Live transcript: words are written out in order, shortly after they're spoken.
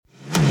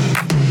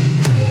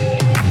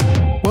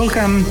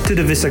Welcome to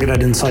the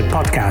Visegrad Insight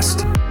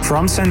podcast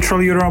from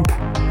Central Europe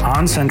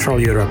on Central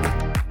Europe.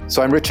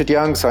 So I'm Richard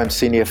Young, I'm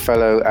Senior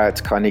Fellow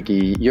at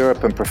Carnegie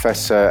Europe and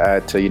Professor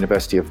at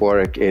University of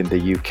Warwick in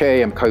the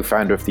UK. I'm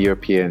co-founder of the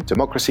European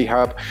Democracy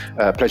Hub.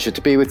 Pleasure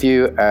to be with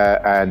you,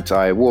 and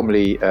I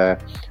warmly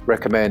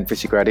recommend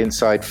Visegrad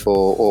Insight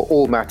for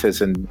all matters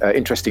and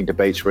interesting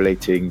debates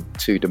relating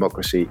to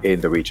democracy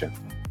in the region.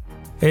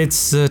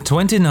 It's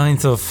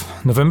 29th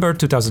of November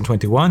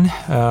 2021.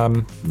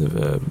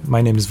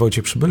 My name is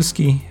Wojciech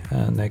Przybylski.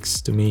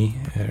 Next to me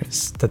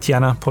is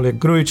Tatiana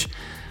Poliak-Grujic,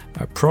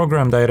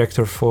 Program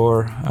Director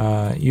for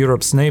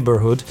Europe's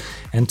Neighborhood.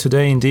 And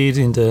today, indeed,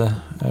 in the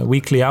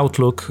weekly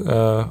outlook,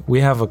 we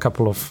have a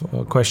couple of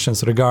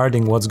questions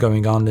regarding what's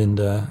going on in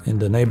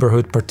the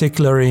neighborhood,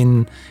 particularly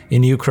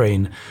in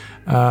Ukraine.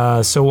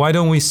 So why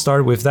don't we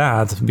start with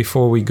that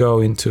before we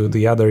go into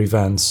the other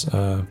events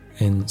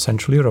in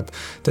Central Europe?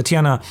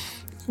 Tatiana,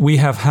 we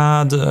have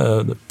had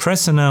the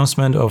press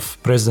announcement of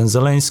President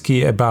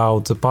Zelensky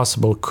about a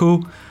possible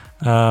coup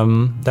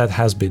that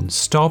has been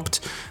stopped.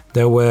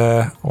 There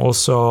were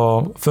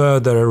also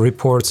further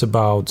reports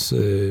about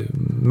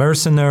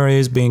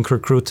mercenaries being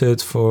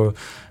recruited for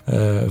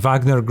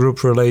Wagner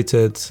Group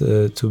related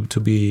to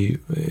be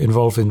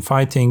involved in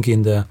fighting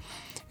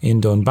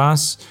in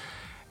Donbass.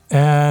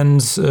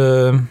 And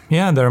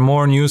there are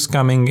more news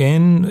coming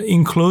in,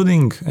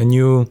 including a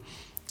new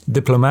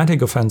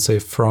diplomatic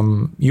offensive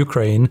from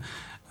Ukraine,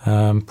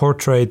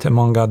 portrayed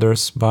among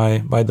others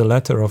by the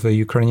letter of a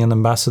Ukrainian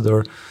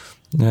ambassador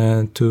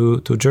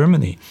to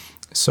Germany.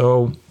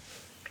 So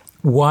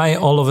why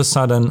all of a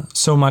sudden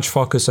so much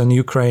focus on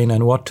Ukraine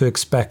and what to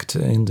expect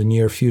in the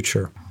near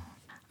future?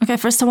 Okay,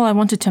 first of all, I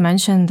wanted to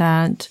mention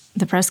that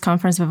the press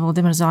conference with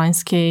Volodymyr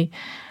Zelensky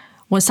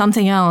was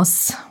something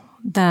else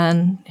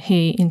than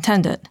he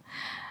intended.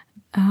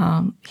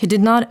 He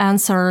did not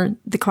answer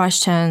the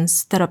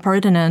questions that are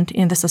pertinent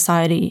in the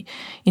society,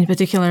 in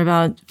particular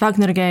about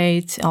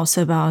Wagnergate,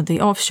 also about the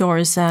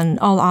offshores and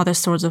all other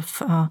sorts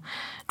of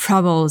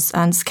troubles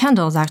and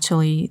scandals,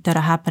 actually, that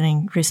are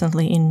happening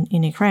recently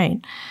in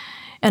Ukraine.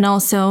 And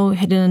also,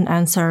 he didn't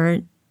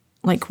answer,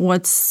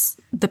 what's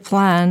the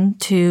plan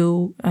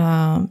to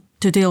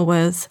deal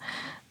with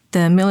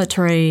the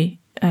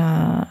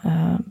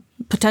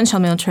potential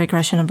military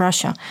aggression of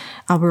Russia.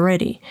 Are we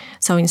ready?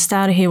 So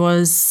instead, he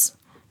was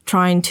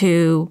trying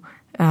to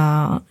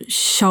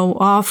show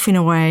off in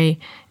a way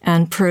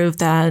and prove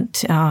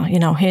that,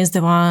 he's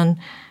the one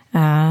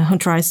who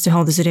tries to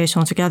hold the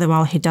situation together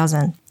while he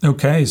doesn't.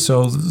 Okay,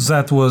 so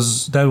that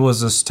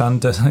was a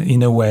stunt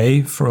in a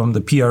way from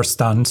the PR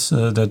stunt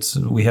that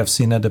we have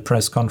seen at the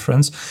press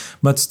conference,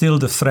 but still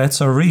the threats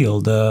are real.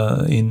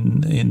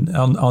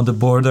 On the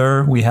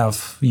border, we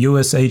have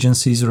U.S.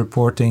 agencies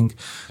reporting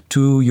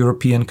to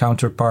European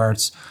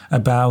counterparts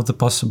about the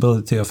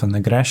possibility of an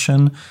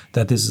aggression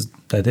that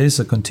is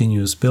a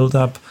continuous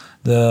build-up.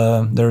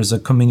 There is a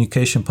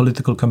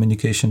political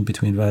communication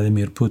between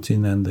Vladimir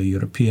Putin and the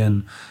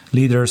European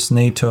leaders.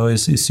 NATO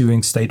is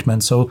issuing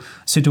statements. So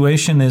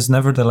situation is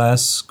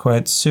nevertheless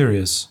quite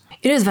serious.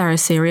 It is very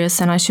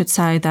serious. And I should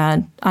say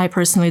that I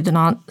personally do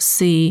not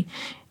see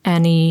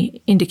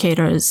any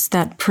indicators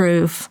that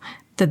prove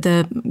that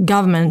the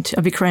government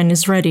of Ukraine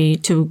is ready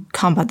to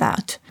combat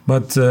that.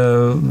 But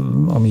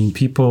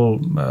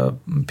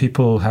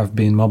people have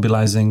been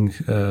mobilizing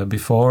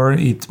before.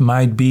 It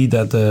might be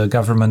that the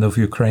government of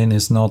Ukraine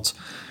is not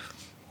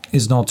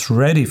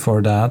ready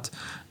for that,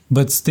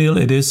 but still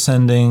it is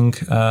sending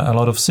a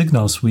lot of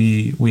signals.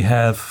 We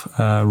have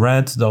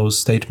read those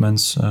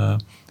statements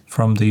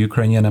from the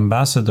Ukrainian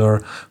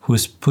ambassador, who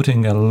is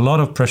putting a lot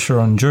of pressure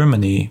on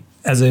Germany,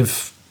 as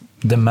if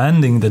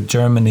demanding that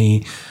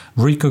Germany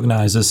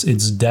recognizes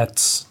its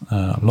debts,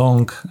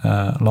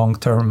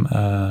 long-term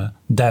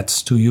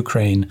debts to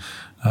Ukraine,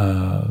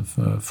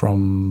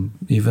 from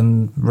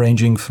even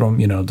ranging from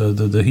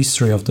the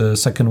history of the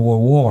Second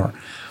World War.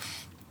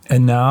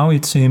 And now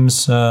it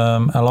seems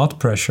a lot of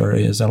pressure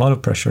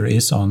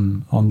is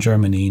on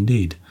Germany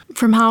indeed.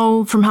 From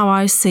how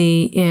I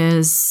see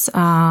is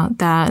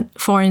that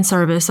Foreign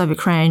Service of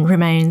Ukraine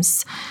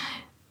remains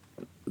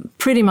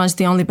pretty much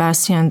the only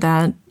bastion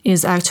that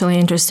is actually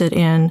interested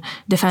in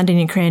defending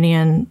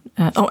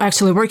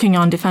working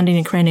on defending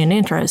Ukrainian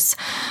interests.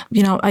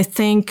 I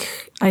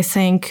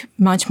think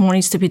much more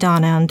needs to be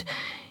done. And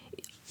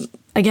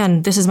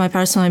again, this is my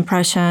personal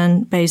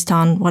impression based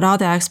on what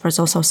other experts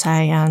also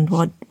say, and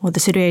what the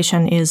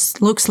situation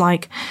looks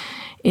like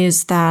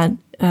is that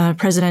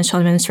presidential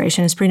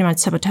administration is pretty much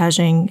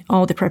sabotaging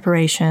all the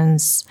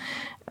preparations,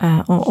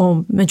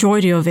 or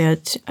majority of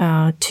it,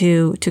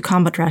 to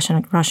combat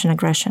Russian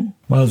aggression.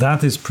 Well,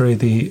 that is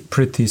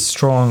pretty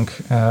strong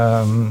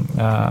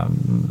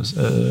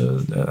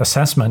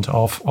assessment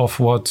of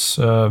what's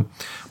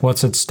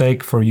at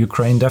stake for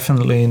Ukraine.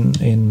 Definitely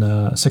in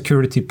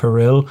security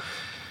peril,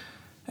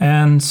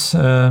 and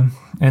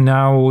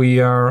now we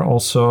are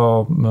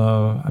also,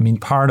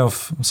 part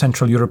of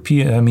Central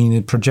European.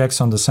 It projects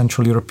on the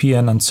Central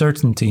European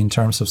uncertainty in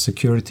terms of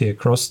security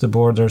across the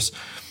borders.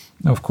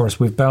 of course,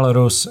 with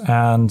Belarus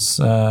and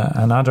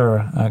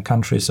other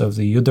countries of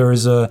the EU. There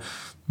is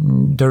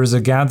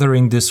a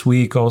gathering this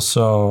week,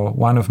 also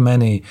one of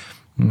many,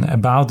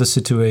 about the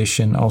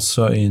situation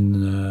also in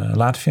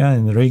Latvia,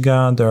 in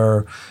Riga.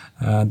 There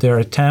are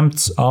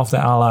attempts of the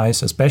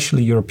allies,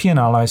 especially European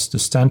allies, to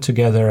stand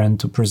together and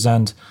to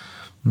present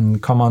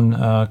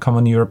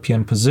common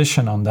European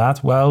position on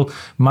that. Well,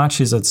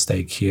 much is at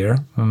stake here,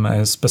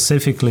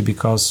 specifically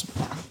because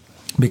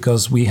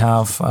we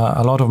have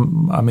a lot of,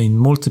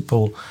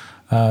 multiple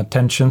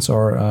tensions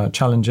or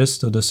challenges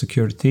to the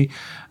security,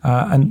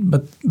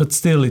 but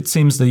still, it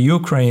seems that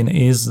Ukraine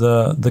is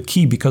the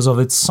key because of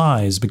its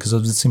size, because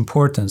of its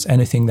importance.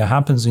 Anything that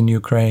happens in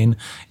Ukraine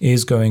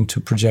is going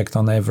to project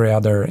on every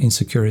other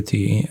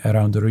insecurity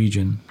around the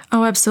region.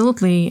 Oh,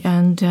 absolutely,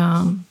 and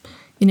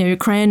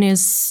Ukraine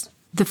is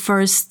the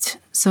first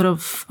sort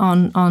of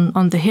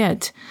on the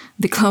hit,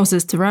 the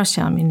closest to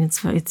Russia. I mean,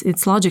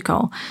 it's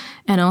logical,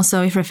 and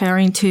also if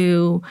referring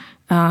to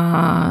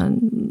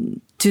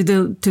one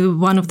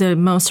of the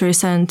most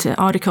recent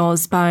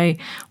articles by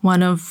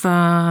one of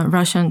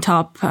Russian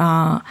top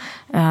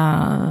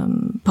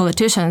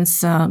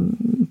politicians,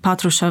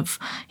 Patrushev,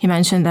 he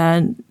mentioned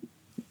that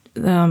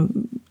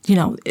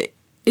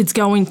it's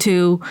going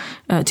to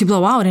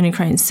blow out in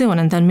Ukraine soon,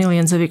 and then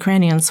millions of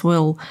Ukrainians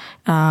will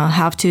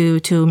have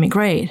to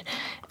migrate.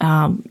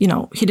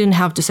 He didn't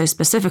have to say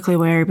specifically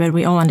where, but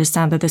we all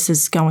understand that this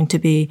is going to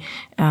be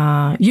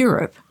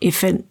Europe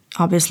if it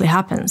obviously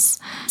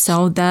happens.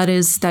 So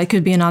that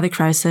could be another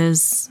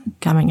crisis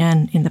coming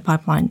in the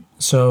pipeline.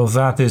 So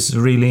that is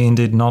really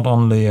indeed not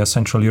only a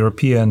Central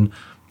European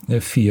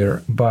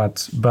fear,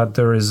 but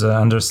there is an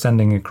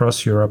understanding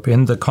across Europe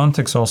in the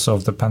context also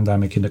of the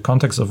pandemic, in the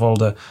context of all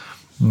the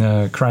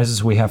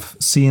crisis we have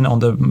seen on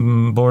the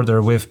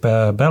border with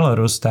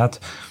Belarus, that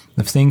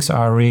things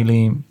are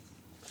really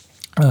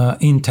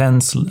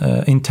intense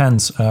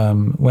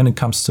when it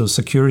comes to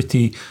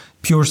security,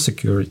 pure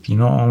security,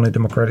 not only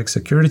democratic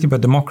security, but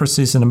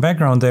democracy is in the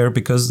background there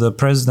because the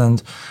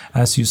president,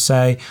 as you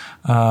say,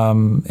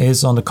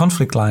 is on the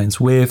conflict lines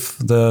with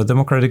the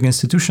democratic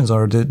institutions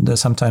or the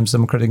sometimes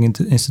democratic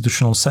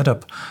institutional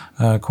setup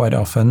quite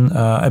often,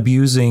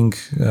 abusing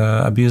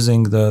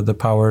the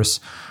powers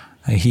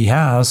he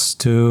has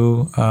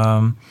to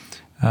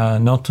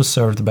not to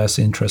serve the best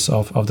interests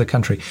of the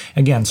country.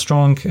 Again,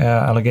 strong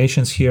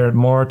allegations here.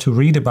 More to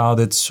read about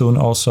it soon.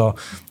 Also,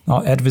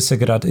 at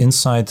Visegrad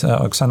Insight,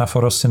 Oksana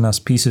Forostina's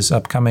piece is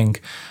upcoming,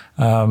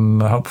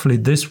 hopefully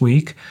this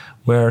week,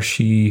 where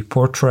she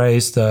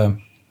portrays the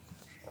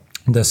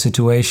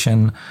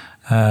situation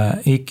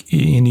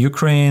in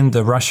Ukraine,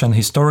 the Russian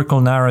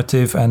historical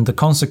narrative, and the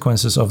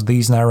consequences of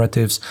these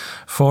narratives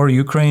for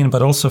Ukraine,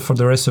 but also for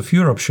the rest of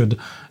Europe. Should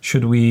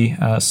we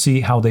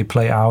see how they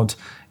play out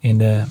in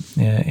the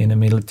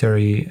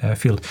military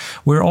field.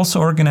 We're also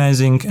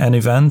organizing an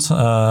event,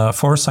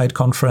 Foresight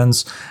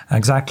Conference,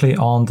 exactly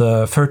on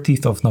the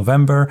 30th of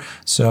November.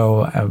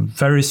 So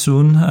very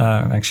soon,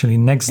 actually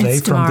next day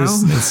from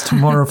this, it's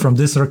tomorrow from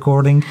this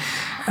recording.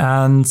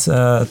 And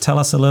tell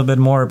us a little bit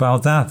more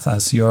about that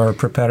as you're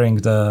preparing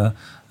the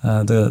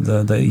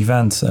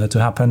event to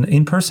happen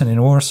in person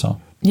in Warsaw.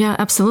 Yeah,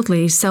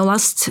 absolutely. So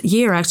last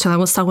year, actually, I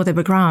will start with the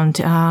background.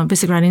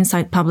 Visegrad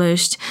Insight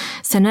published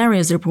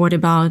scenarios report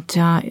about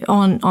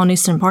on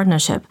Eastern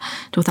Partnership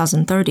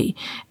 2030.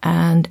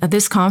 And at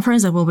this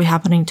conference that will be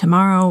happening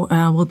tomorrow,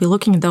 we'll be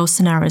looking at those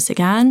scenarios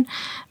again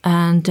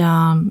and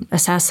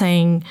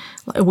assessing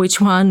which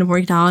one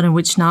worked out and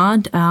which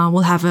not.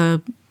 We'll have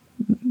a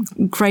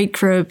great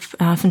group,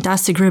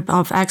 fantastic group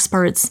of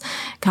experts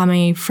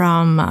coming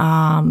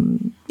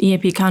from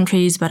EAP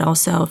countries, but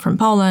also from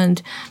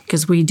Poland,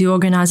 because we do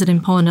organize it in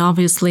Poland,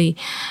 obviously.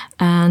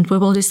 And we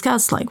will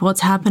discuss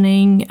what's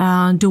happening.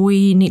 Do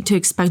we need to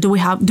expect?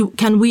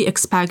 Can we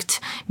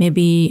expect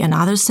maybe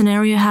another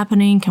scenario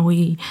happening? Can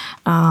we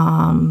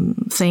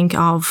think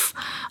of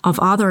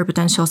other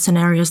potential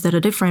scenarios that are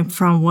different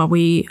from what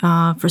we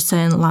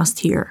foreseen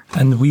last year?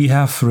 And we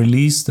have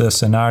released the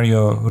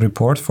scenario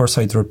report,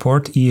 Foresight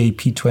Report,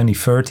 EAP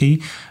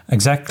 2030,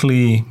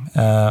 exactly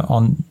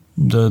on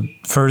the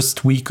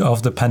first week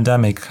of the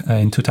pandemic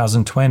in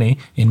 2020,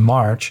 in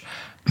March.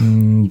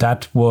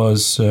 That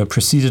was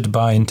preceded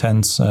by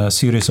intense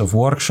series of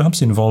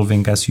workshops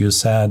involving, as you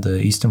said, the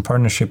Eastern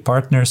Partnership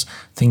partners,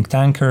 think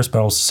tankers,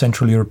 but also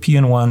Central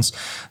European ones.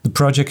 The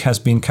project has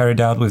been carried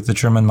out with the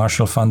German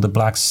Marshall Fund, the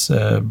Black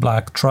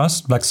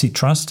Sea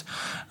Trust,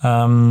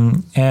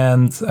 and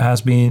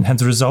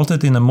has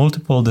resulted in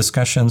multiple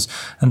discussions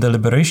and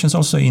deliberations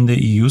also in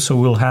the EU. So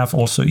we'll have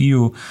also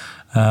EU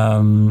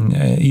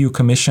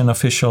Commission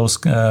officials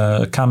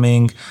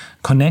coming,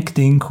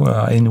 connecting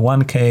in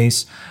one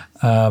case.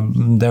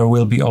 There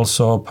will be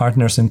also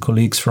partners and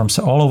colleagues from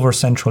all over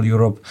Central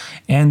Europe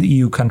and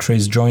EU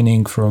countries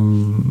joining,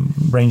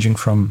 ranging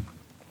from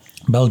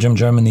Belgium,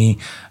 Germany,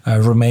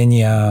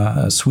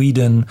 Romania,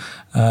 Sweden,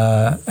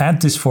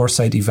 at this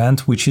Foresight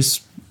event, which is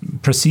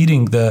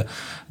preceding the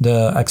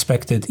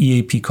expected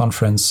EAP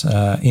conference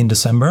in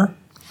December.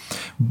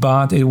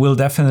 but it will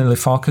definitely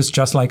focus,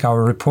 just like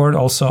our report,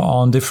 also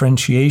on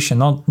differentiation,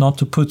 not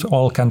to put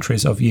all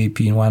countries of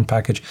EAP in one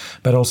package,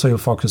 but also it'll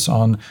focus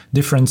on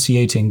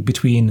differentiating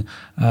between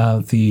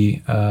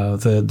the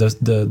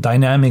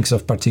dynamics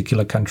of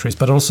particular countries,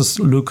 but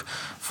also look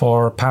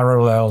for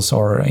parallels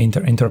or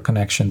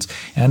interconnections.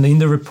 And in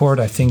the report,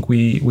 I think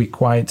we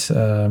quite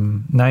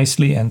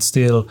nicely and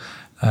still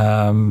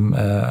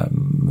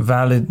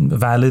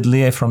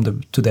validly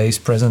from today's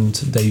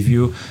present day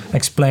view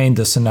explain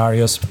the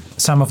scenarios,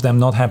 some of them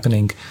not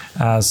happening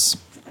as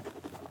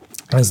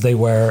they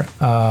were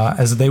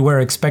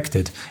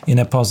expected in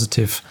a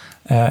positive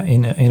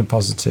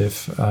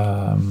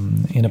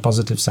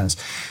sense.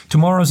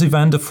 Tomorrow's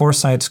event, the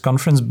Foresight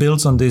Conference,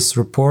 builds on this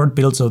report,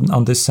 builds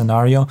on this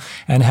scenario,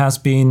 and has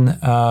been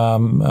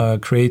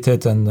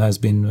created and has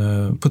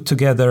been put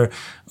together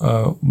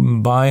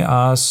by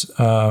us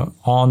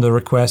on the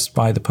request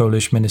by the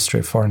Polish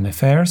Ministry of Foreign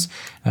Affairs,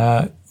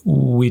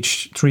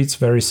 which treats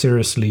very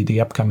seriously the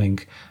upcoming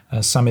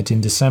summit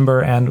in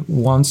December and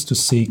wants to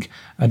seek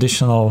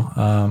additional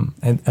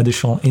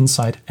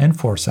insight and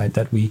foresight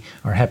that we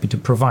are happy to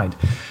provide.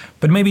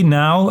 But maybe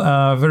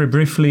now, very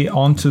briefly,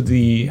 onto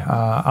the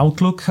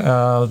outlook.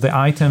 The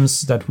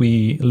items that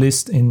we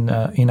list in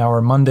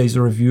our Monday's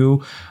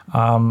review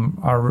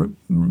are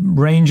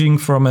ranging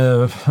from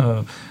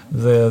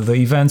the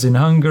events in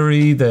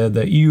Hungary,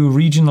 the EU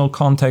regional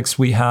context.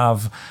 We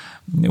have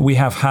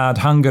had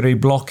Hungary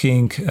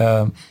blocking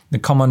the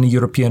common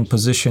European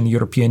position,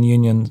 European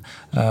Union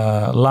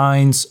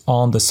lines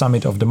on the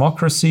Summit of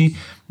Democracy.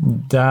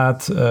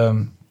 That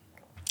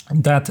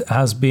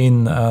has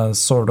been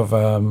sort of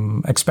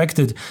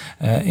expected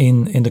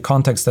in the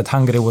context that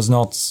Hungary was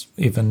not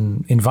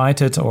even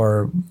invited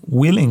or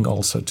willing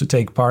also to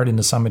take part in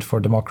the Summit for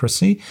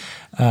Democracy.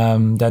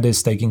 That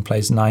is taking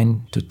place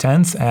 9 to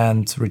 10th.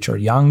 And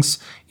Richard Youngs,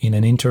 in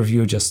an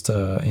interview just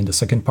in the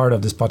second part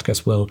of this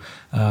podcast, will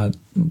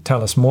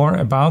tell us more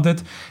about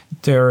it.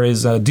 There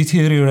is a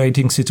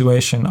deteriorating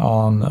situation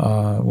on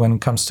when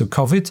it comes to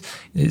COVID.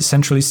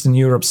 Central Eastern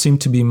Europe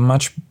seemed to be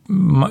much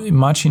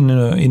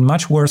in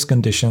much worse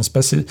conditions,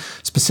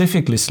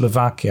 specifically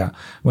Slovakia,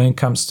 when it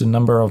comes to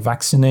number of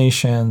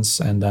vaccinations,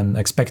 and then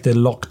expected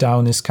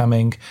lockdown is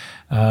coming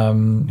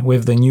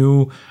with the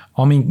new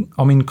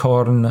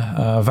Omicron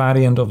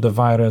variant of the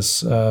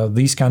virus.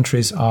 These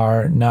countries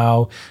are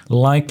now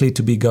likely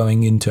to be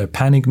going into a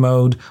panic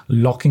mode,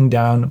 locking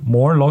down.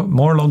 More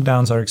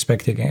lockdowns are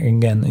expected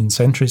again in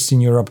Central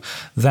Eastern Europe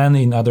than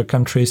in other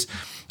countries.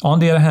 On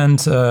the other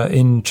hand,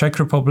 in Czech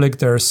Republic,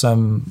 there's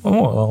some,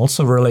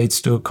 also relates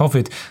to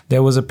COVID.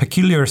 There was a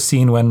peculiar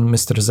scene when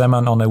Mr.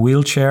 Zeman on a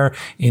wheelchair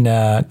in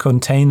a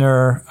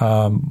container,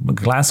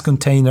 glass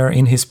container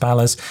in his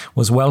palace,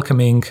 was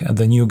welcoming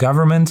the new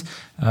government,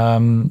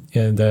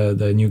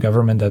 the new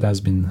government that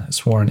has been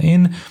sworn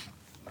in.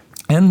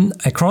 And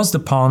across the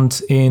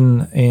pond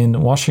in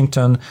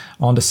Washington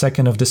on the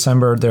 2nd of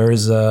December, there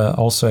is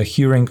also a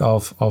hearing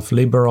of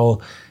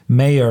liberal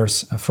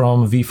mayors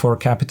from V4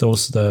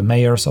 capitals, the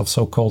mayors of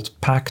so-called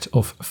Pact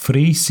of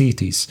Free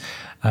Cities,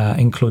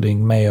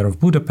 including Mayor of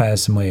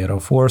Budapest, Mayor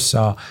of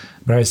Warsaw,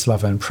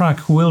 Bratislava and Prague,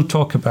 who will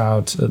talk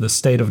about the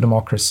state of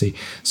democracy.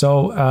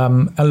 So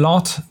a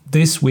lot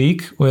this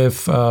week with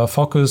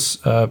focus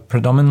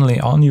predominantly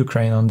on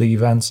Ukraine, on the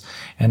events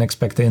and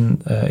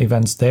expecting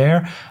events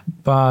there.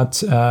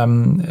 But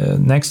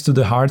next to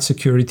the hard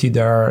security,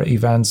 there are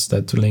events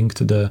that link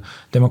to the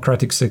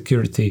democratic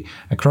security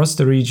across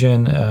the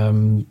region.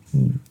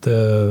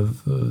 The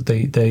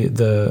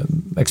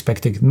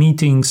expected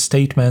meetings,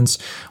 statements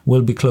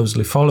will be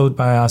closely followed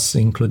by us,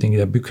 including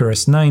the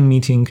Bucharest 9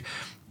 meeting.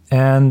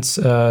 And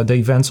the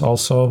events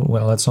also,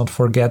 well, let's not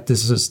forget, the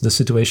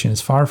situation is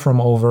far from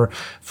over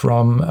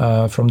from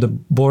the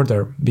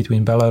border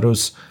between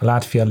Belarus,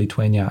 Latvia,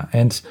 Lithuania,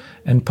 and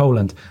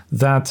Poland.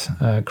 That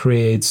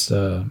creates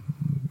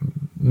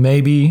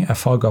maybe a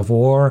fog of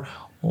war,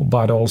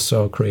 but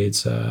also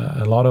creates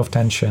a lot of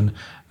tension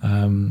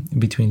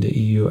between the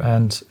EU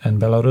and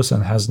Belarus,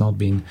 and has not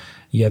been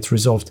yet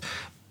resolved.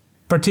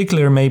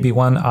 Particularly, maybe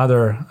one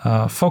other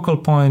focal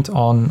point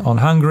on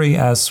Hungary,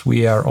 as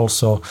we are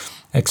also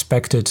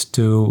expected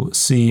to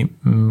see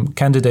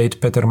candidate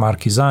Peter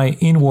Márki-Zay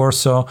in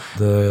Warsaw,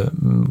 the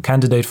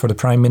candidate for the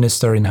prime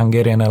minister in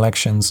Hungarian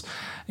elections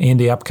in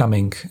the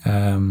upcoming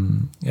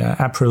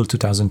April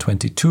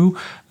 2022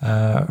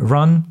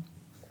 run.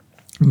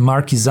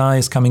 Márki-Zay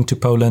is coming to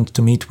Poland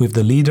to meet with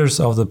the leaders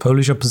of the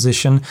Polish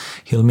opposition.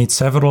 He'll meet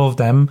several of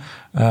them,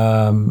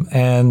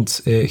 and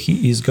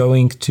he is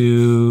going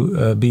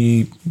to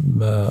be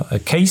a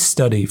case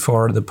study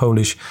for the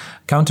Polish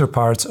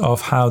counterparts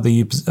of how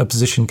the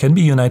opposition can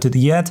be united.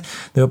 Yet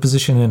the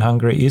opposition in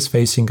Hungary is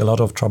facing a lot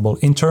of trouble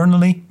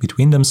internally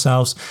between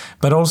themselves,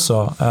 but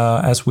also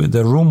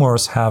the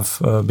rumors have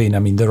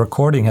been, the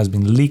recording has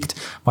been leaked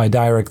by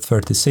Direct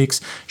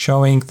 36,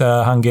 showing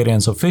the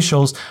Hungarian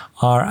officials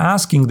are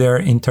asking their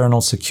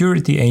internal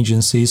security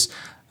agencies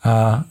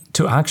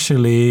to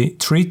actually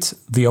treat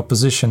the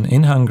opposition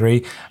in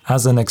Hungary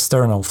as an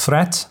external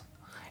threat,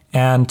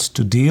 and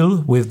to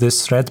deal with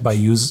this threat by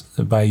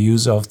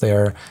use of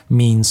their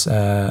means,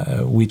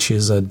 which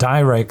is a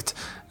direct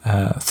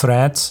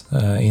threat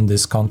in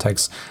this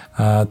context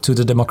to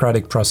the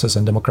democratic process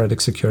and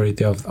democratic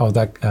security of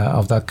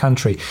that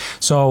country.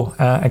 So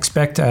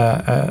expect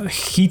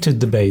heated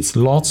debates,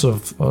 lots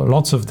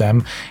of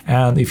them,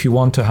 and if you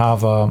want to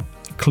have a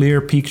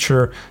clear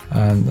picture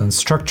and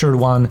structured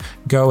one,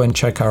 go and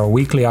check our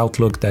weekly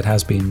outlook that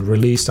has been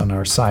released on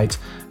our site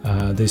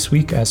this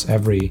week as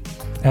every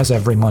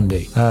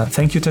Monday.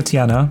 Thank you,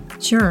 Tatiana.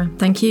 Sure,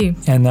 thank you.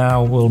 And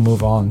now we'll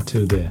move on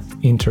to the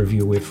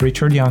interview with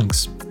Richard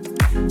Youngs.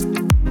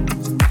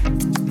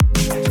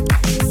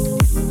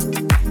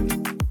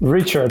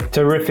 Richard,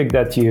 terrific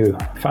that you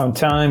found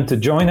time to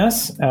join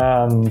us.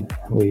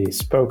 We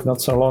spoke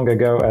not so long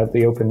ago at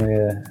the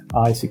Open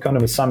Eyes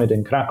Economy Summit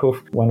in Krakow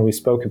when we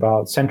spoke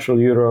about Central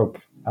Europe,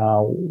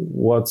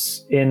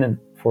 what's in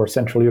for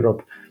Central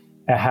Europe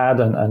ahead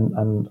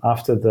and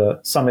after the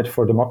Summit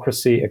for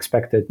Democracy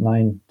expected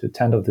 9 to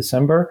 10 of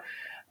December.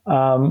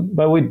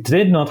 But we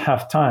did not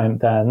have time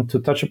then to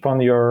touch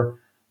upon your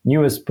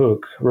newest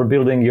book,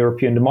 Rebuilding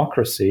European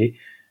Democracy,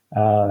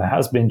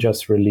 has been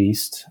just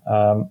released.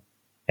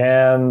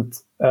 And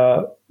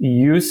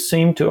you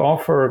seem to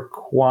offer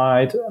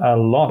quite a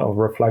lot of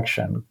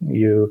reflection.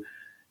 You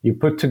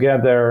put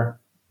together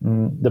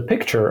the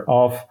picture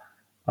of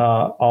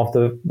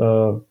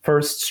the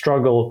first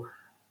struggle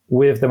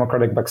with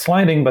democratic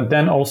backsliding, but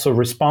then also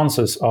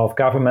responses of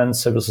government,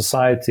 civil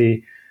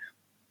society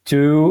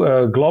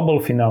to global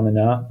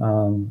phenomena,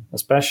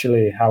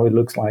 especially how it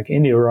looks like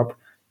in Europe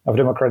of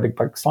democratic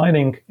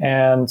backsliding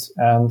and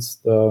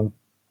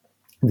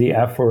the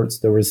efforts,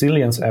 the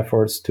resilience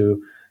efforts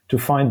to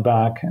fight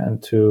back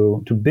and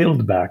to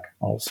build back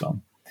also.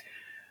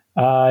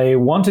 I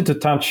wanted to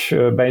touch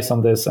base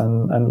on this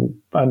and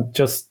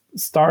just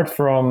start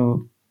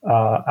from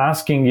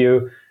asking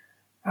you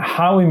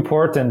how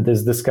important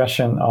this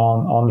discussion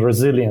on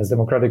resilience,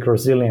 democratic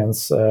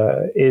resilience,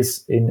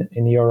 is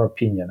in your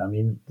opinion. I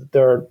mean,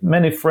 there are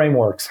many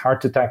frameworks how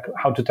to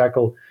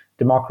tackle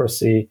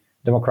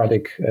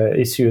democratic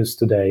issues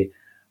today.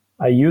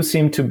 You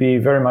seem to be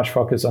very much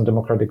focused on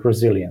democratic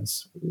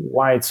resilience.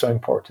 Why it's so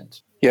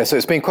important? Yeah, so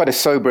it's been quite a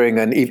sobering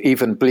and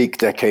even bleak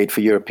decade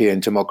for European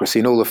democracy,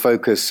 and all the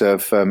focus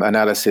of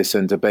analysis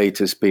and debate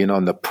has been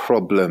on the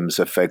problems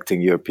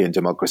affecting European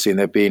democracy. And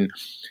there have been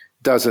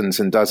dozens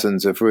and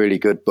dozens of really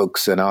good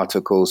books and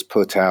articles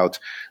put out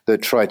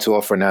that try to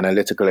offer an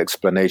analytical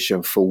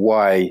explanation for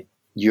why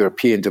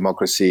European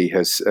democracy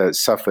has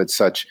suffered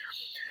such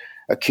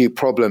acute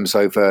problems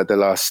over the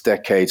last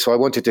decade. So I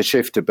wanted to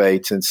shift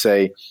debate and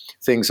say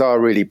things are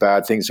really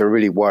bad, things are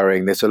really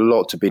worrying, there's a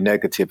lot to be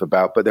negative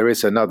about, but there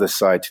is another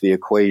side to the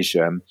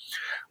equation,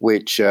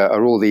 which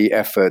are all the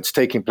efforts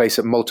taking place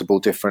at multiple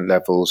different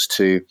levels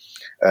to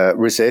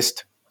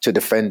resist, to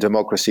defend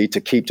democracy, to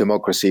keep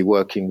democracy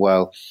working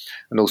well,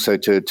 and also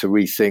to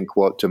rethink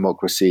what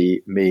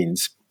democracy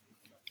means.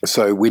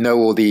 So we know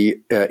all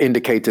the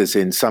indicators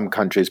in some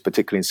countries,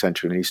 particularly in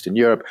Central and Eastern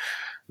Europe,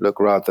 look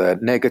rather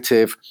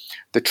negative.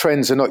 The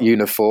trends are not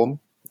uniform.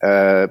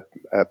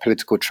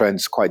 Political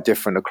trends quite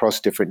different across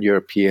different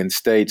European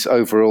states.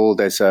 Overall,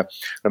 there's a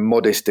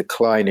modest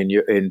decline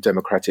in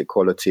democratic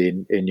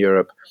quality in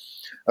Europe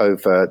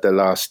over the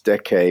last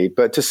decade.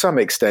 But to some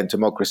extent,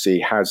 democracy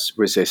has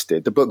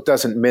resisted. The book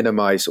doesn't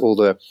minimize all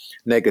the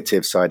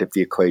negative side of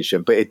the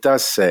equation, but it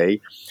does say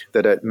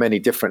that at many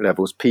different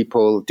levels,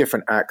 people,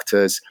 different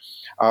actors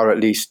are at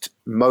least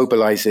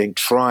mobilizing,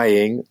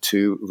 trying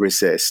to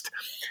resist.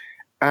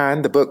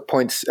 And the book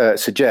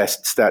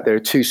suggests that there are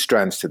two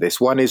strands to this.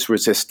 One is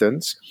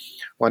resistance.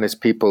 One is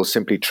people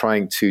simply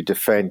trying to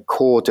defend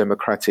core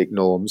democratic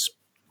norms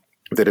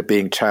that are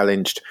being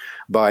challenged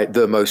by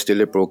the most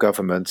illiberal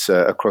governments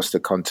across the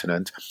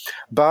continent.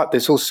 But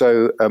there's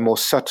also a more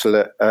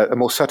subtle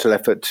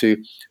effort to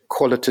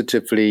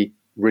qualitatively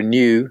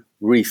renew,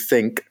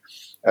 rethink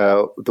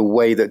the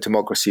way that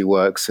democracy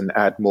works and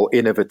add more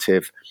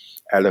innovative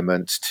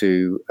elements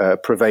to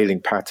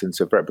prevailing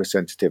patterns of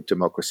representative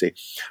democracy.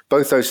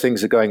 Both those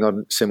things are going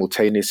on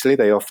simultaneously.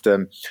 They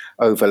often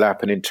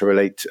overlap and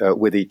interrelate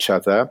with each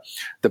other.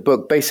 The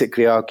book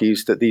basically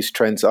argues that these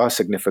trends are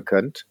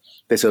significant.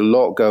 There's a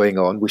lot going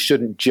on. We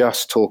shouldn't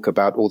just talk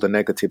about all the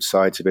negative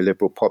sides of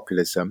illiberal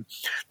populism.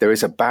 There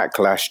is a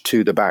backlash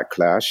to the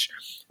backlash.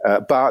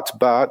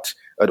 But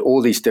at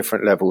all these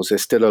different levels,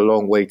 there's still a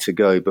long way to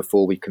go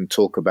before we can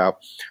talk about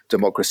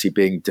democracy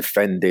being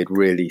defended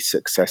really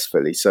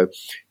successfully. So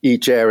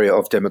each area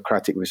of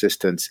democratic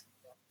resistance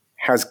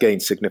has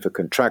gained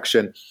significant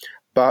traction,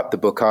 but the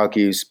book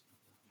argues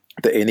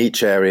that in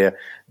each area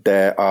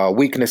there are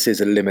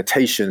weaknesses and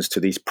limitations to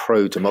these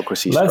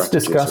pro-democracy strategies.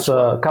 Let's discuss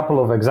a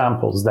couple of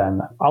examples then.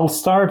 I'll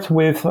start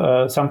with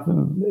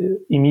some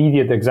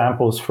immediate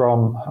examples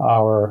from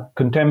our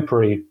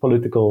contemporary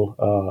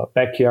political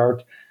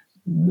backyard.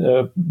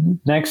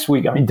 This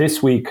week,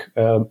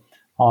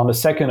 on the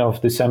 2nd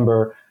of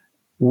December,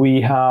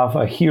 we have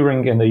a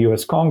hearing in the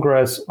US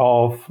Congress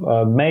of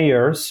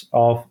mayors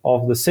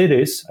of the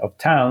cities, of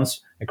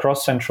towns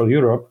across Central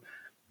Europe,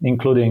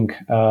 including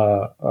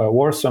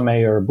Warsaw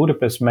mayor,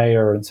 Budapest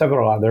mayor, and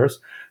several others,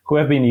 who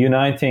have been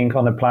uniting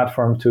on a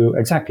platform to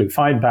exactly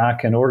fight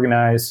back and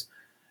organize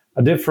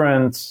a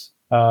different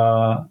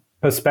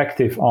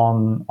perspective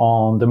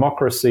on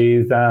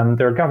democracy than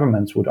their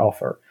governments would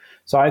offer.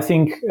 So I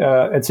think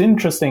it's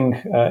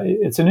interesting.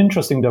 It's an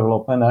interesting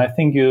development. I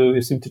think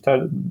you seem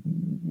to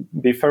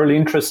be fairly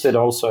interested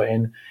also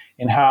in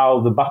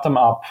how the bottom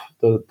up,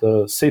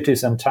 the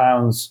cities and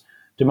towns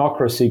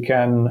democracy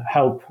can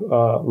help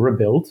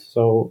rebuild.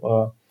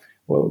 So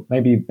well,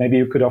 maybe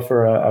you could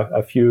offer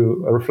a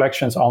few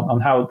reflections on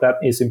how that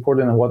is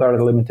important and what are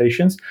the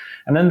limitations.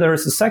 And then there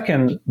is a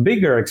second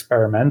bigger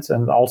experiment,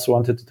 and also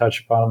wanted to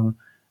touch upon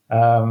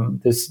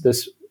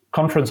this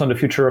conference on the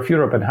future of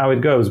Europe and how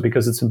it goes,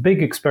 because it's a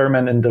big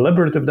experiment in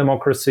deliberative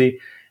democracy.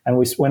 And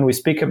when we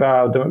speak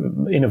about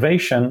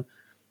innovation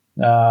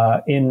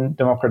in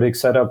democratic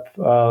setup,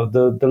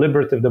 the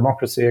deliberative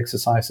democracy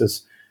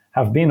exercises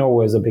have been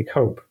always a big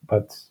hope,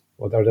 but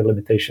what are the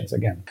limitations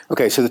again?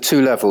 Okay, so the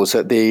two levels.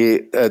 At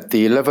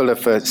the level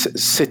of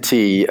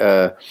city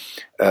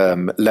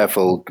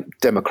level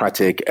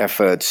democratic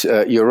efforts,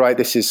 you're right,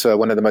 this is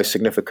one of the most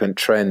significant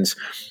trends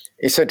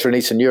in Central and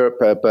Eastern Europe,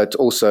 but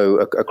also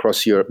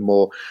across Europe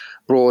more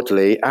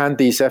broadly. And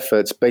these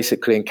efforts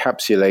basically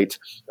encapsulate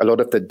a lot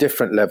of the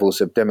different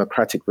levels of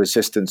democratic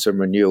resistance and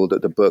renewal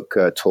that the book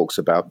talks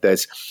about.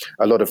 There's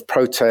a lot of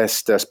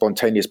protest,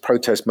 spontaneous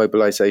protest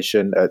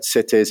mobilization at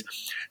cities.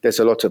 There's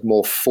a lot of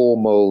more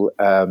formal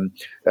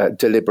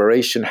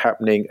deliberation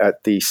happening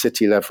at the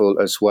city level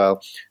as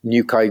well.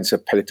 New kinds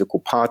of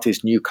political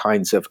parties, new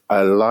kinds of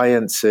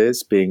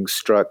alliances being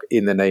struck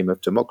in the name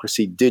of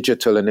democracy,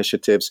 digital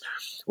initiatives.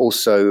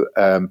 Also,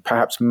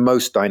 perhaps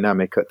most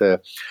dynamic at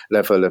the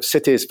level of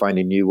cities,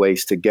 finding new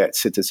ways to get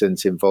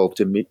citizens involved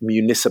in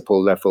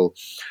municipal level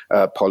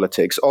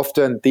politics.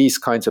 Often these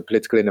kinds of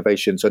political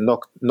innovations are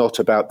not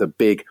about the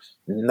big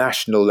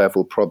national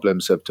level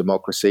problems of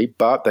democracy,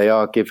 but they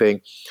are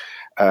giving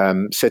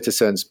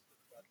citizens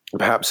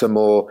perhaps a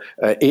more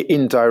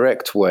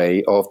indirect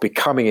way of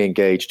becoming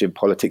engaged in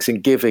politics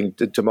and giving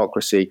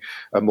democracy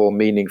a more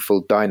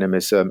meaningful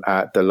dynamism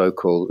at the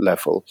local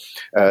level.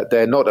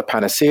 They're not a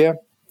panacea.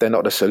 They're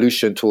not a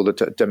solution to all the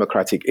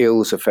democratic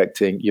ills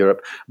affecting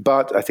Europe,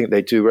 but I think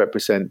they do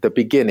represent the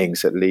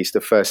beginnings, at least,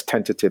 the first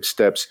tentative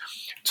steps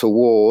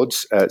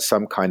towards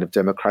some kind of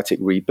democratic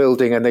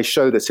rebuilding. And they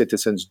show that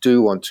citizens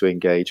do want to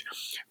engage,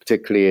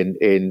 particularly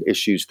in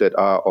issues that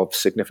are of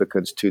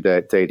significance to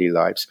their daily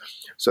lives.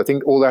 So I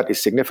think all that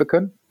is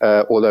significant,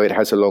 although it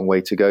has a long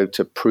way to go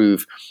to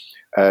prove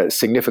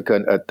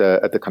significant at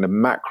the kind of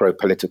macro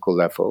political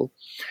level.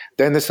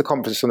 Then there's the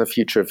Conference on the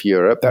Future of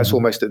Europe. That's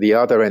almost at the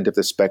other end of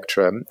the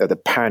spectrum, at the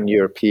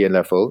pan-European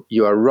level.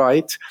 You are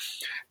right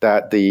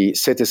that the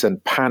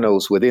citizen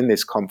panels within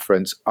this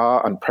conference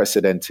are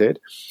unprecedented.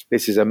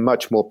 This is a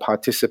much more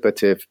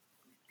participative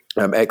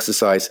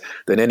exercise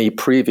than any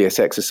previous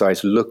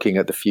exercise looking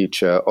at the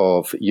future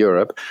of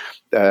Europe.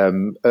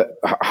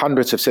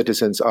 Hundreds of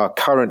citizens are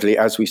currently,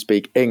 as we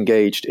speak,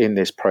 engaged in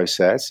this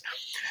process.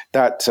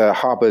 That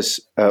harbors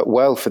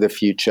well for the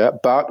future,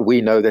 but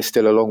we know there's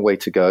still a long way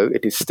to go.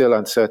 It is still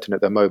uncertain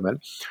at the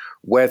moment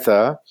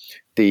whether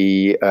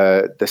the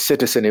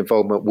citizen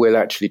involvement will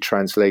actually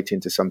translate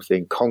into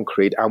something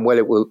concrete, and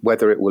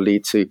whether it will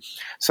lead to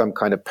some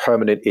kind of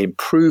permanent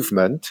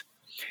improvement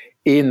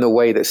in the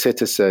way that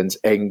citizens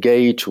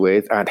engage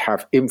with and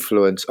have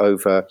influence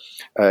over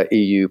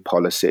EU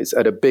policies.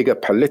 At a bigger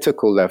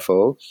political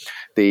level,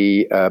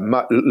 the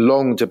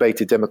long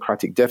debated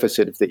democratic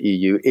deficit of the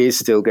EU is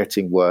still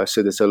getting worse.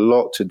 So there's a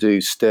lot to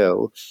do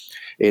still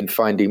in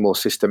finding more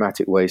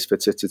systematic ways for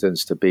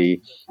citizens to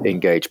be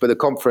engaged. But the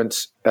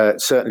conference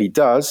certainly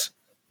does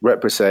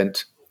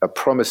represent a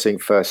promising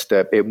first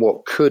step in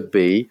what could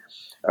be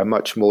a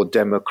much more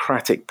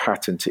democratic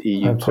pattern to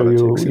EU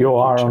politics. So you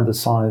are on the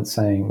side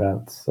saying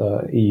that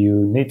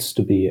EU needs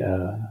to be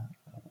a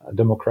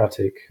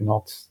democratic,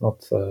 not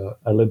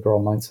a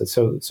liberal mindset.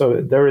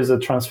 So there is a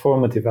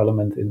transformative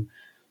element in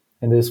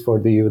this for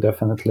the EU,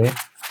 definitely.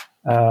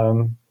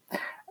 But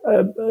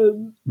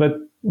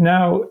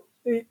now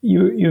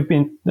you've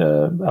been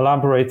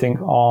elaborating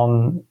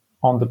on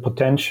the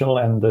potential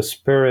and the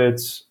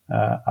spirits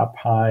up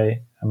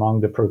high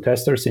among the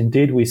protesters.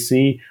 Indeed, we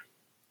see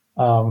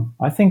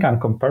I think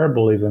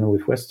uncomparable even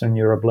with Western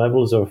Europe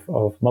levels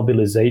of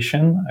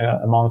mobilization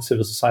among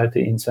civil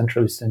society in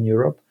Central Eastern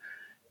Europe,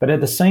 but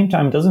at the same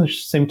time doesn't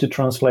seem to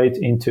translate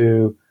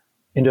into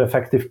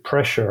effective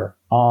pressure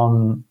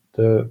on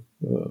the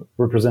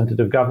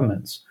representative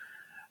governments.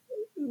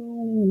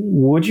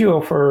 Would you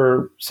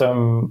offer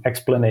some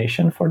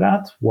explanation for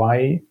that,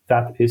 why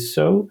that is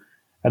so?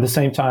 At the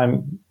same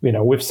time,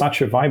 with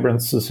such a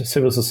vibrant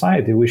civil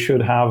society, we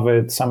should have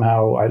it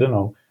somehow,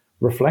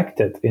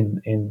 reflected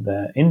in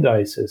the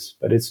indices,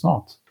 but it's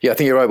not. Yeah, I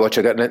think you're right,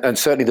 Wojciech. And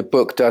certainly the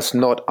book does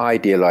not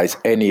idealize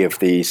any of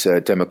these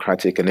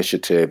democratic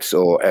initiatives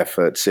or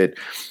efforts. It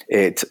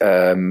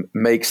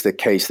makes the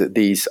case that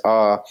these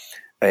are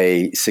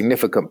a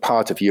significant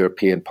part of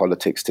European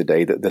politics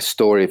today, that the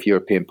story of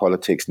European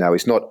politics now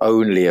is not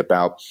only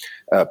about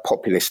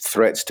populist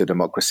threats to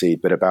democracy,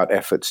 but about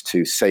efforts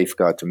to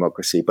safeguard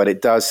democracy. But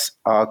it does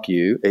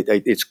argue,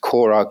 its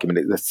core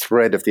argument, the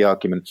thread of the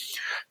argument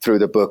through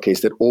the book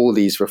is that all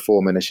these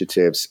reform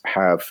initiatives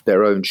have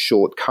their own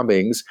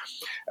shortcomings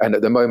and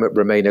at the moment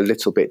remain a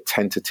little bit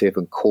tentative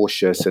and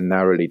cautious and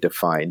narrowly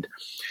defined.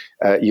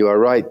 You are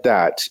right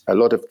that a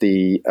lot of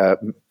the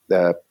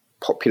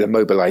popular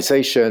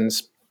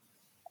mobilizations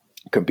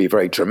can be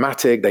very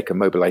dramatic. They can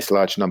mobilize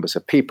large numbers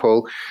of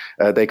people.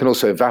 They can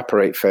also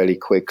evaporate fairly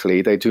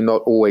quickly. They do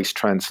not always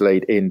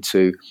translate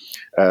into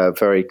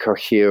very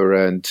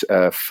coherent,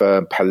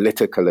 firm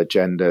political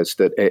agendas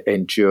that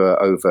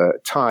endure over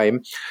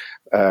time.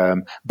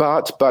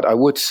 But I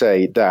would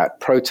say that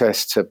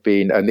protests have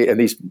been, and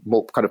these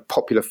more kind of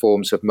popular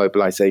forms of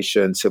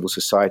mobilization, civil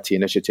society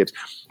initiatives,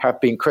 have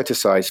been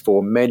criticized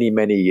for many,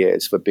 many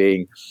years for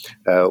being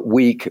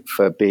weak,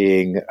 for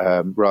being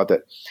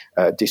rather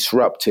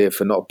disruptive,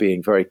 for not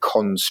being very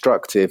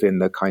constructive in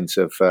the kinds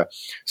of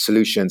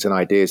solutions and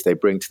ideas they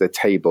bring to the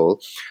table.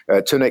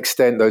 To an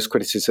extent, those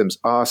criticisms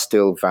are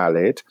still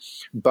valid,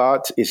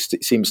 but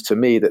it seems to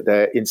me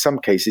that in some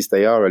cases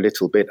they are a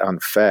little bit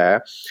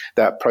unfair,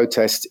 that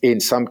protests in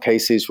some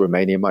cases,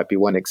 Romania might be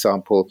one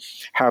example,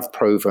 have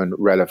proven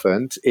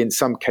relevant. In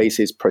some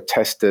cases,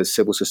 protesters,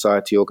 civil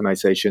society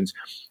organizations,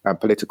 and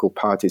political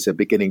parties are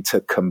beginning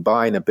to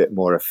combine a bit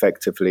more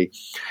effectively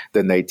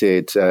than they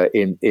did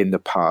in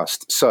the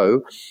past.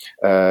 So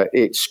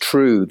it's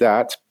true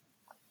that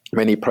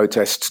many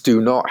protests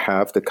do not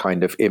have the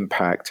kind of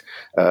impact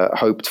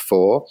hoped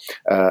for,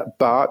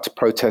 but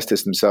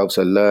protesters themselves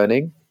are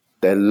learning.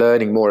 They're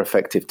learning more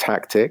effective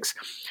tactics.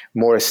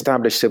 More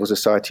established civil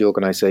society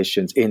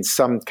organizations, in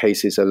some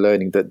cases, are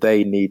learning that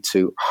they need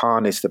to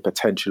harness the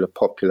potential of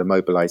popular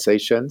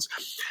mobilizations.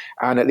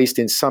 And at least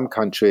in some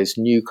countries,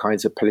 new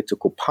kinds of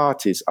political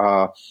parties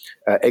are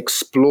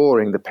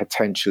exploring the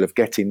potential of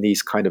getting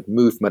these kind of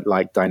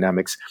movement-like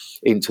dynamics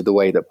into the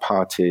way that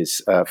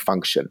parties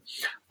function.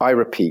 I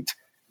repeat,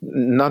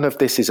 none of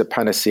this is a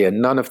panacea.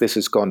 None of this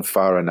has gone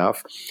far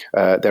enough.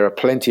 There are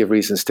plenty of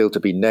reasons still to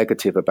be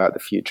negative about the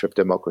future of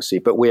democracy.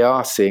 But we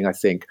are seeing, I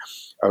think,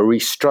 a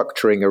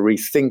restructuring, a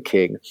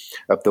rethinking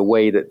of the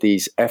way that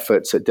these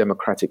efforts at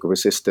democratic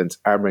resistance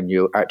and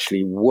renewal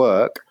actually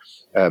work.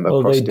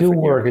 Well, they do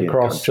work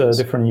across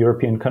different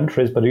European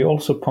countries, but you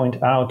also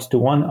point out to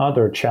one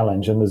other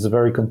challenge, and there's a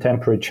very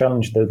contemporary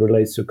challenge that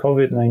relates to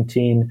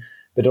COVID-19,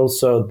 but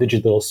also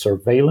digital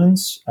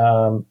surveillance.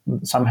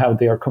 Somehow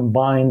they are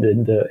combined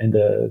in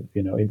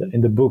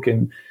the book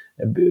in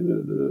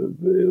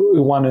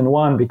one in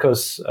one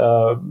because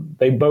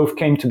they both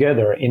came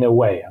together in a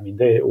way. I mean,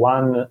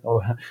 one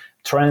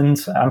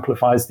trend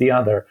amplifies the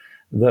other.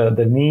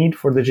 The need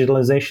for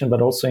digitalization,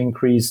 but also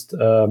increased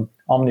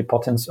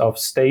omnipotence of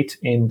state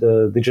in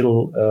the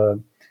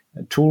digital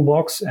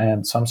toolbox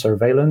and some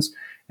surveillance,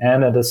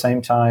 and at the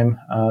same time,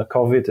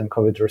 COVID and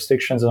COVID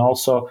restrictions, and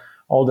also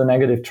all the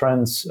negative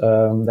trends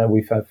that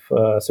we have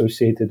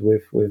associated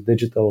with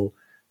digital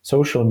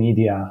social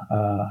media,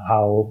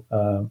 how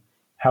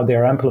they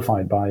are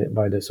amplified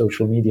by the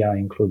social media,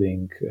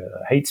 including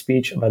hate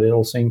speech, but it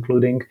also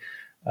including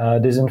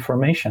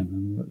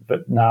disinformation.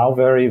 But now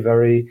very,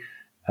 very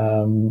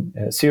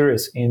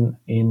serious in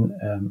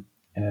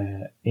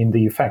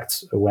the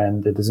effects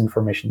when the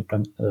disinformation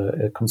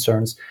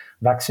concerns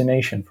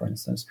vaccination, for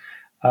instance.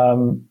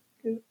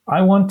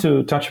 I want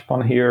to touch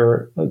upon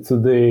here to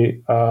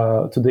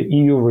the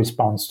EU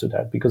response to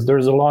that, because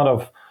there's a lot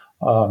of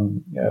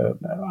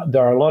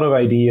there are a lot of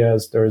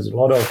ideas, there's a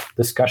lot of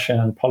discussion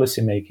and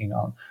policy making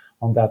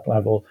on that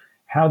level.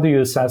 How do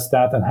you assess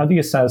that, and how do you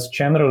assess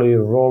generally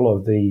the role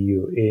of the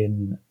EU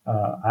in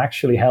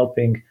actually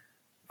helping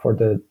for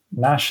the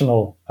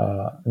national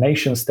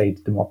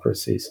nation-state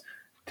democracies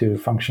to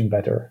function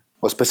better?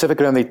 Well,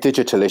 specifically on the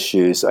digital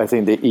issues, I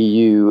think the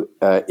EU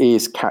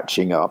is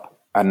catching up,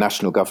 and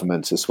national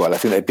governments as well. I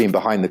think they've been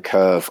behind the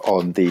curve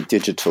on the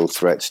digital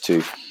threats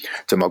to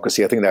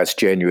democracy. I think that's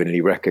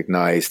genuinely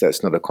recognized.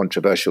 That's not a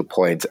controversial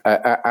point.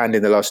 And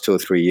in the last 2 or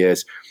 3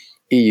 years,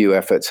 EU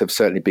efforts have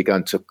certainly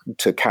begun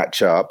to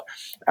catch up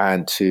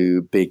and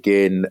to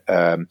begin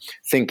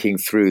thinking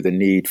through the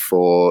need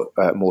for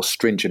more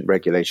stringent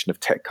regulation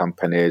of tech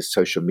companies,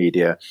 social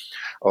media,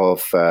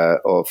 of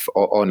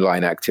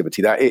online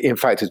activity. That, in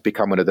fact, has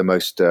become one of the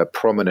most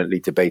prominently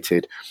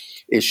debated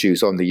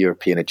issues on the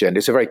European agenda.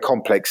 It's a very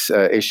complex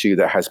issue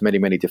that has many,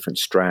 many different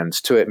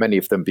strands to it, many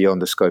of them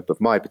beyond the scope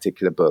of my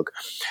particular book.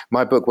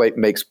 My book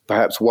makes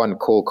perhaps one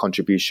core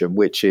contribution,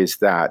 which is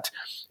that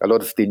a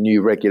lot of the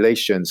new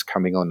regulations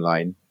coming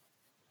online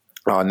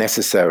are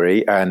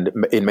necessary, and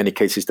in many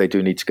cases they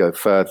do need to go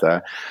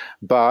further.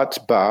 But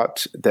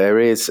there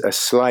is a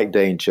slight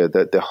danger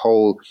that the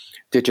whole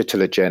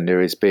digital agenda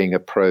is being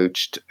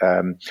approached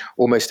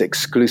almost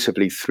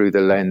exclusively through the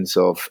lens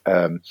of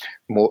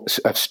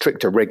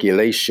stricter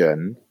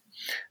regulation,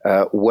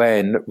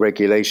 when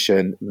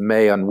regulation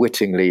may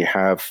unwittingly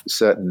have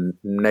certain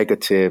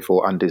negative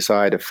or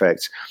undesired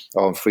effects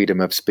on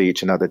freedom of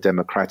speech and other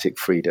democratic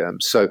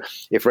freedoms. So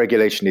if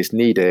regulation is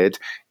needed,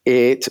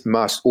 it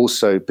must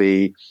also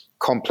be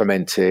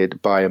complemented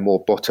by a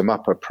more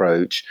bottom-up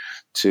approach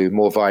to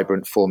more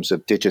vibrant forms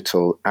of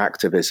digital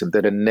activism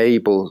that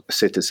enable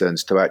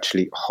citizens to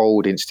actually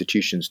hold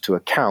institutions to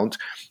account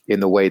in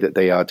the way that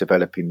they are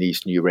developing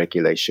these new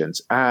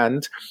regulations.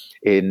 And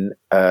in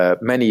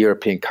many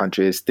European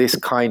countries, this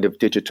kind of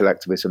digital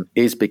activism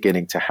is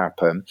beginning to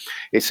happen.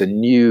 It's a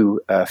new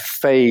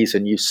phase, a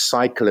new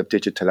cycle of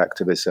digital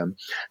activism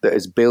that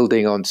is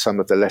building on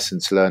some of the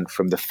lessons learned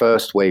from the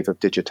first wave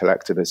of digital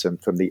activism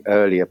from the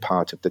earlier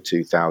part of the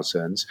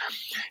 2000s.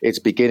 It's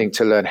beginning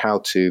to learn how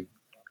to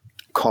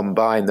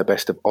combine the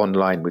best of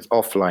online with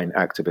offline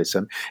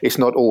activism. It's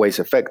not always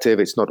effective,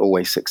 it's not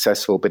always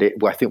successful, but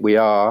I think we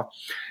are,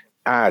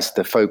 as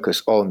the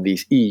focus on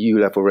these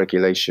EU-level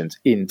regulations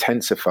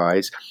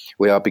intensifies,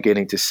 we are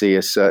beginning to see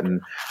a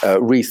certain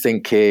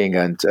rethinking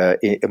and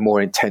a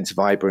more intense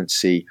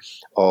vibrancy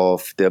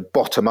of the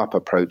bottom-up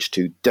approach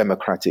to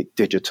democratic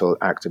digital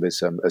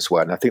activism as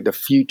well. And I think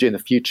in the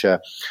future,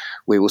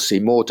 we will see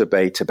more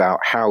debate about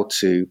how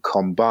to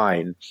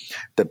combine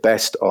the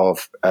best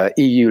of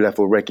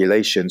EU-level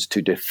regulations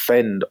to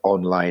defend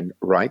online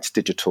rights,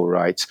 digital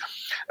rights,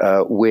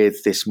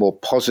 with this more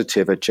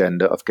positive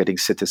agenda of getting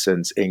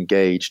citizens engaged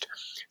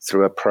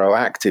through a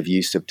proactive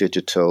use of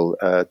digital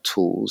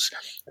tools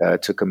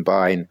to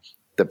combine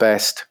the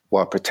best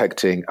while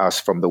protecting us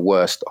from the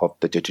worst of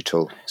the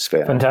digital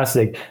sphere.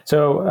 Fantastic.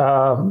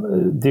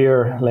 So,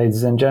 dear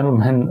ladies and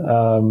gentlemen,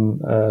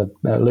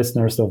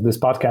 listeners of this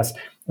podcast,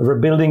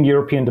 Rebuilding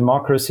European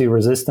Democracy,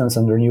 Resistance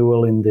and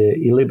Renewal in the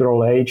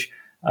Illiberal Age.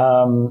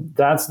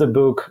 That's the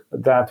book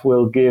that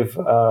will give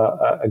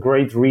a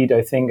great read,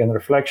 I think, and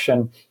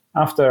reflection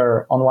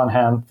after, on one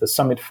hand, the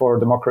Summit for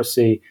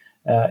Democracy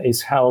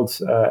is held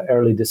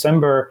early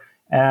December,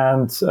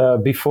 and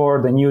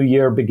before the new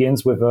year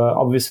begins with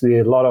obviously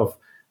a lot of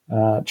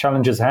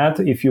challenges ahead.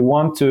 If you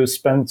want to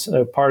spend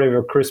part of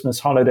your Christmas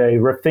holiday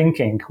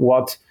rethinking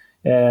what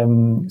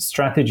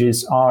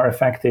strategies are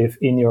effective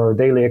in your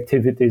daily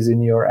activities,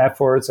 in your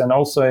efforts, and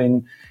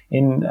also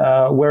in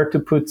where to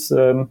put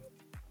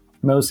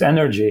most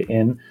energy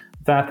in,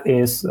 that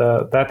is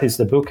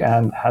the book,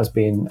 and has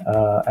been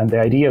and the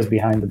ideas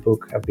behind the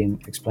book have been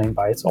explained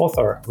by its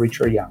author,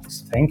 Richard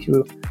Youngs. Thank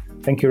you,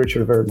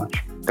 Richard, very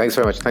much. Thanks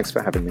very much. Thanks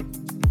for having me.